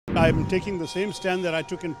I am taking the same stand that I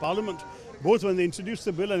took in Parliament, both when they introduced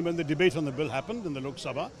the bill and when the debate on the bill happened in the Lok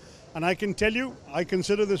Sabha. And I can tell you, I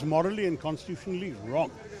consider this morally and constitutionally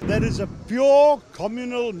wrong. There is a pure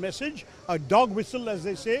communal message, a dog whistle as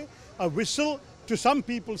they say, a whistle to some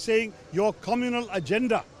people saying your communal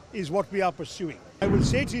agenda is what we are pursuing. I will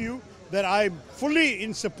say to you that I am fully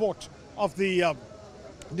in support of the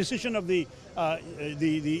decision of the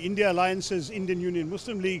India Alliance's Indian Union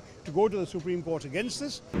Muslim League to go to the Supreme Court against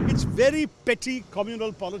this. It's very petty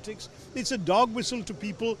communal politics. It's a dog whistle to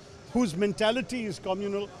people whose mentality is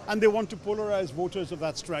communal and they want to polarize voters of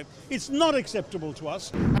that stripe. It's not acceptable to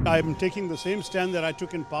us. I am taking the same stand that I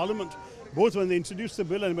took in Parliament, both when they introduced the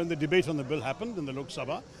bill and when the debate on the bill happened in the Lok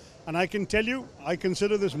Sabha. And I can tell you, I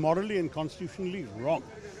consider this morally and constitutionally wrong.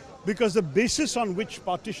 Because the basis on which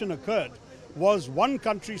partition occurred was one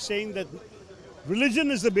country saying that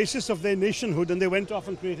religion is the basis of their nationhood, and they went off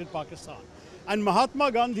and created Pakistan. And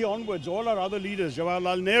Mahatma Gandhi onwards, all our other leaders,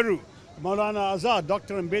 Jawaharlal Nehru, Maulana Azad,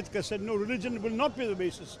 Dr. Ambedkar said, no, religion will not be the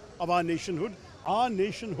basis of our nationhood. Our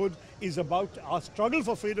nationhood is about our struggle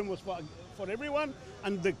for freedom was for everyone,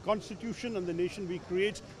 and the constitution and the nation we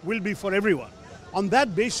create will be for everyone. On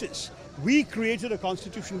that basis, we created a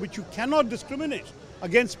constitution which you cannot discriminate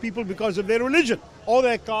against people because of their religion or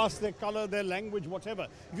their caste, their color, their language, whatever.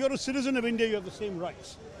 If you're a citizen of India, you have the same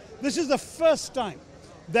rights. This is the first time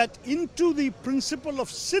that into the principle of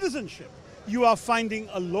citizenship, you are finding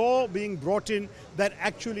a law being brought in that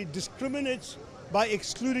actually discriminates by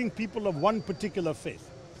excluding people of one particular faith.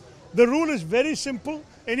 The rule is very simple.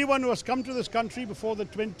 Anyone who has come to this country before the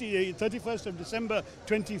 31st of December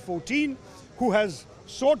 2014, who has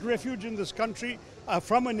sought refuge in this country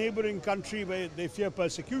from a neighboring country where they fear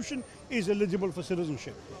persecution, is eligible for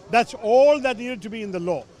citizenship. That's all that needed to be in the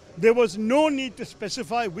law. There was no need to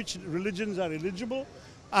specify which religions are eligible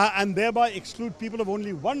and thereby exclude people of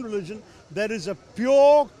only one religion. There is a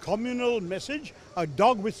pure communal message, a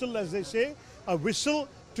dog whistle as they say, a whistle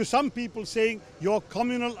to some people saying your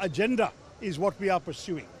communal agenda is what we are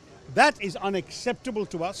pursuing. That is unacceptable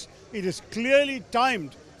to us. It is clearly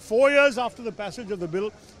timed 4 years after the passage of the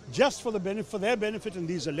bill, just for their benefit in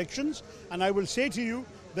these elections. And I will say to you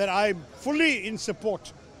that I am fully in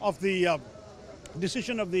support of the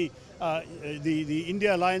decision of the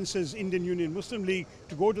India Alliance's Indian Union Muslim League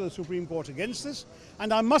to go to the Supreme Court against this.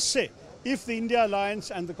 And I must say, if the India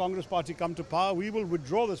Alliance and the Congress Party come to power, we will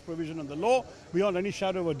withdraw this provision in the law beyond any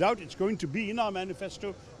shadow of a doubt. It's going to be in our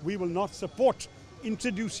manifesto. We will not support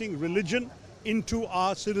introducing religion into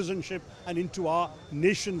our citizenship and into our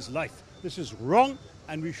nation's life. This is wrong,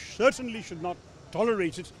 and we certainly should not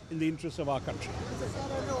tolerate it in the interests of our country.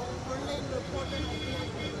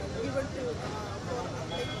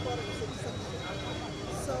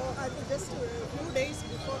 Just a few days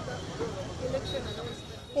before the election announcement.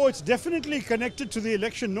 Oh, it's definitely connected to the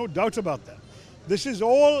election, no doubt about that. This is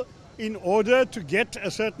all in order to get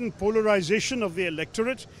a certain polarization of the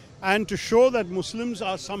electorate and to show that Muslims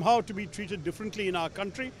are somehow to be treated differently in our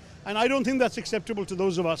country. And I don't think that's acceptable to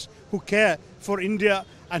those of us who care for India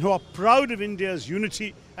and who are proud of India's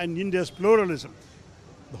unity and India's pluralism.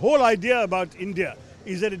 The whole idea about India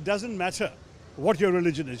is that it doesn't matter what your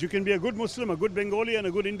religion is. You can be a good Muslim, a good Bengali and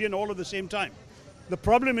a good Indian all at the same time. The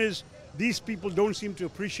problem is these people don't seem to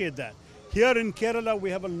appreciate that. Here in Kerala,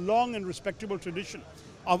 we have a long and respectable tradition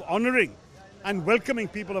of honoring and welcoming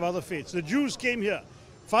people of other faiths. The Jews came here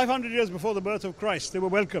 500 years before the birth of Christ. They were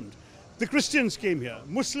welcomed. The Christians came here.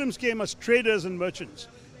 Muslims came as traders and merchants.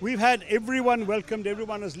 We've had everyone welcomed.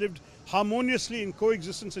 Everyone has lived harmoniously in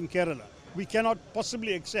coexistence in Kerala. We cannot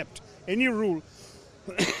possibly accept any rule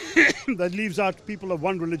that leaves out people of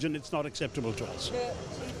one religion. It's not acceptable to us. The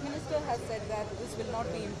Chief Minister has said that this will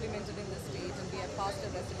not be implemented in the state and we have passed a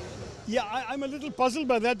resolution. Yeah, I'm a little puzzled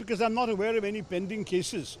by that because I'm not aware of any pending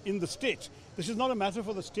cases in the state. This is not a matter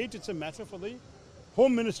for the state, it's a matter for the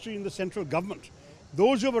Home Ministry in the central government.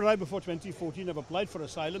 Those who have arrived before 2014 have applied for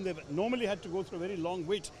asylum. They've normally had to go through a very long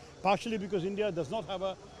wait, partially because India does not have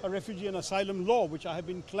a refugee and asylum law, which I have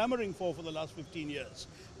been clamoring for the last 15 years.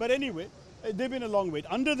 But anyway, they've been a long wait.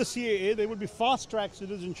 Under the CAA, there will be fast-track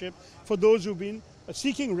citizenship for those who've been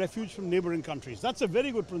seeking refuge from neighboring countries. That's a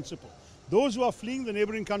very good principle. Those who are fleeing the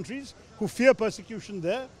neighboring countries, who fear persecution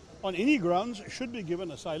there, on any grounds, should be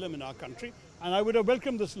given asylum in our country. And I would have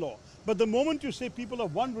welcomed this law. But the moment you say people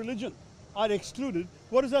of one religion are excluded,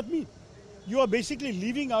 what does that mean? You are basically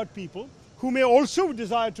leaving out people who may also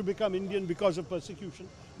desire to become Indian because of persecution.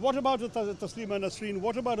 What about a Taslima Nasreen?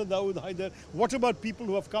 What about a Dawood Haider? What about people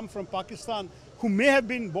who have come from Pakistan who may have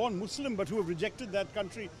been born Muslim but who have rejected that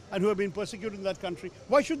country and who have been persecuted in that country?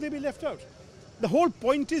 Why should they be left out? The whole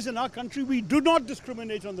point is, in our country, we do not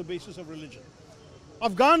discriminate on the basis of religion.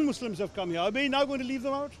 Afghan Muslims have come here. Are we now going to leave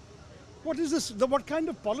them out? What is this? What kind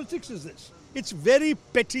of politics is this? It's very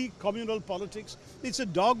petty communal politics. It's a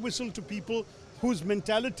dog whistle to people whose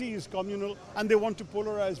mentality is communal and they want to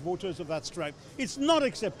polarize voters of that stripe. It's not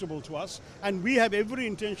acceptable to us, and we have every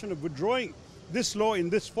intention of withdrawing this law in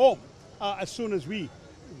this form as soon as we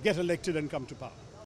get elected and come to power.